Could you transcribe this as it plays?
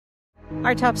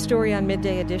Our top story on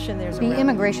Midday Edition, there's The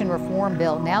immigration reform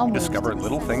bill now moves Discover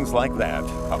little things like that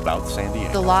about San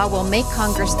Diego. The law will make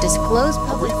Congress disclose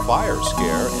public fire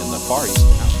scare in the Far East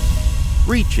County.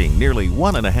 Reaching nearly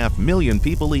 1.5 million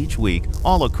people each week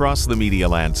all across the media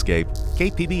landscape,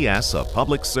 KPBS, a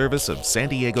public service of San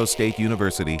Diego State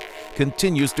University,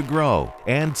 continues to grow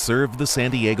and serve the San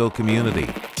Diego community.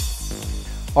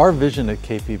 Our vision at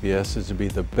KPBS is to be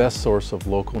the best source of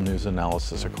local news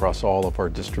analysis across all of our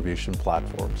distribution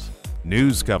platforms.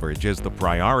 News coverage is the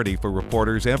priority for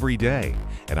reporters every day,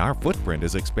 and our footprint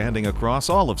is expanding across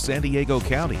all of San Diego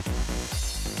County.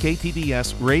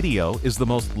 KPBS Radio is the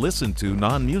most listened to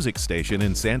non-music station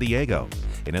in San Diego,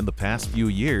 and in the past few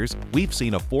years, we've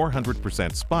seen a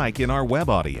 400% spike in our web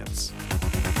audience.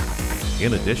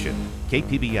 In addition,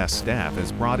 KPBS staff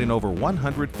has brought in over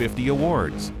 150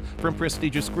 awards from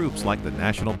prestigious groups like the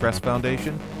National Press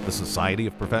Foundation, the Society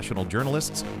of Professional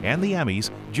Journalists, and the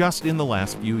Emmys just in the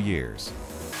last few years.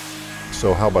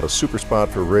 So how about a super spot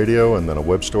for radio and then a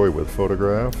web story with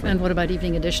photograph? And what about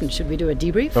Evening Edition? Should we do a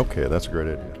debrief? Okay, that's a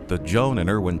great idea. The Joan and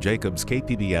Irwin Jacobs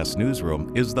KPBS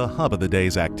newsroom is the hub of the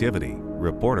day's activity.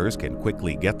 Reporters can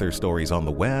quickly get their stories on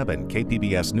the web and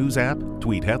KPBS News app,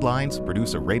 tweet headlines,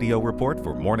 produce a radio report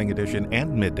for Morning Edition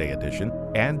and Midday Edition,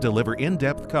 and deliver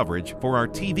in-depth coverage for our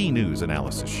TV news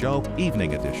analysis show,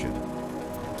 Evening Edition.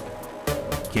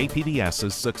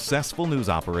 KPBS's successful news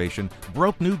operation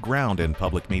broke new ground in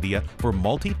public media for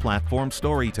multi-platform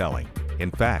storytelling.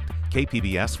 In fact,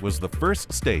 KPBS was the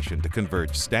first station to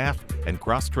converge staff and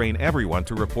cross-train everyone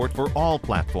to report for all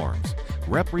platforms,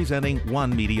 representing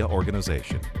one media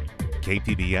organization.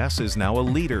 KPBS is now a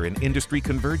leader in industry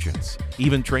convergence,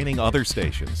 even training other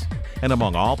stations, and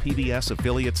among all PBS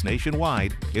affiliates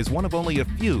nationwide is one of only a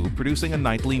few producing a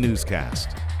nightly newscast.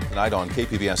 Tonight on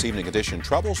KPBS Evening Edition,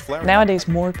 troubles flaring. Nowadays,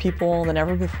 more people than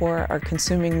ever before are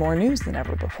consuming more news than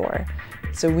ever before.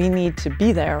 So we need to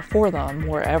be there for them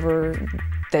wherever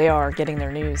they are getting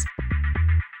their news.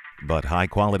 But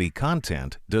high-quality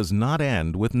content does not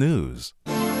end with news.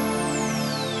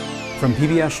 From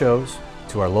PBS shows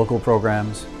to our local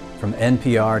programs, from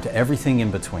NPR to everything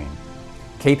in between,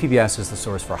 KPBS is the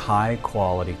source for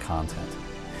high-quality content.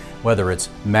 Whether it's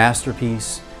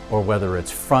Masterpiece, or whether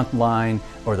it's Frontline,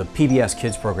 or the PBS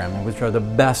Kids program, which are the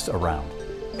best around.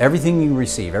 Everything you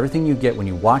receive, everything you get when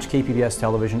you watch KPBS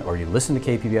television, or you listen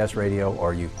to KPBS radio,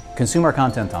 or you consume our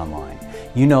content online,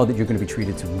 you know that you're going to be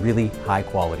treated to really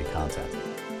high-quality content.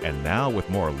 And now, with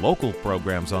more local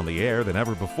programs on the air than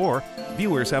ever before,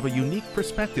 viewers have a unique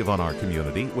perspective on our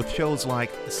community with shows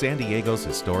like San Diego's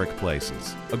Historic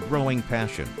Places, A Growing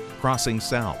Passion, Crossing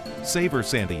South, Savor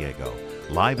San Diego,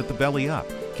 Live at the Belly Up,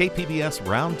 KPBS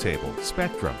Roundtable,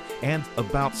 Spectrum, and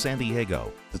About San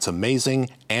Diego. It's amazing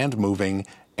and moving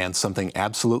and something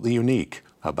absolutely unique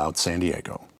about San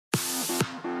Diego.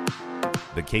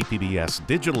 The KPBS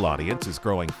digital audience is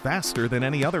growing faster than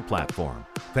any other platform,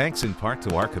 thanks in part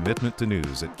to our commitment to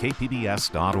news at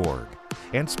kpbs.org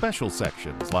and special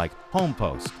sections like Home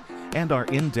Post and our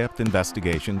in-depth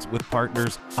investigations with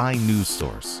partners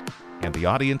iNewsSource. And the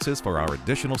audiences for our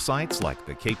additional sites like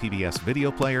the KPBS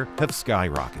video player have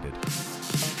skyrocketed.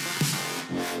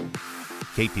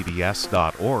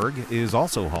 KPBS.org is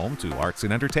also home to arts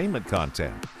and entertainment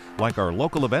content, like our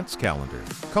local events calendar,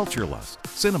 Culture Lust,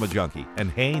 Cinema Junkie,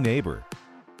 and Hey Neighbor.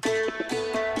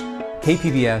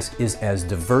 KPBS is as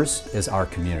diverse as our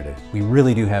community. We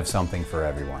really do have something for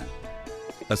everyone.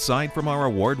 Aside from our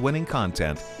award-winning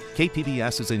content,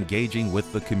 KPBS is engaging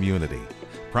with the community.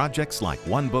 Projects like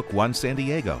One Book, One San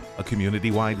Diego, a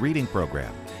community-wide reading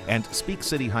program, and Speak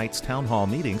City Heights Town Hall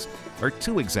meetings are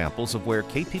two examples of where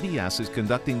KPBS is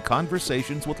conducting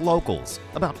conversations with locals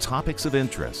about topics of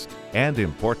interest and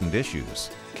important issues.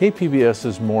 KPBS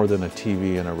is more than a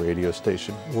TV and a radio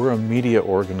station. We're a media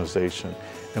organization,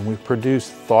 and we produce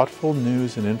thoughtful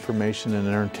news and information and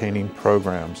entertaining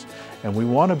programs. And we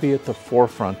want to be at the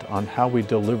forefront on how we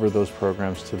deliver those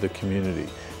programs to the community.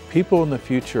 People in the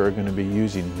future are going to be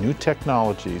using new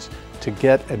technologies to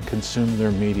get and consume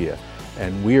their media.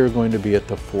 And we are going to be at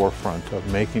the forefront of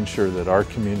making sure that our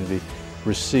community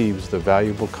receives the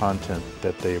valuable content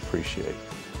that they appreciate.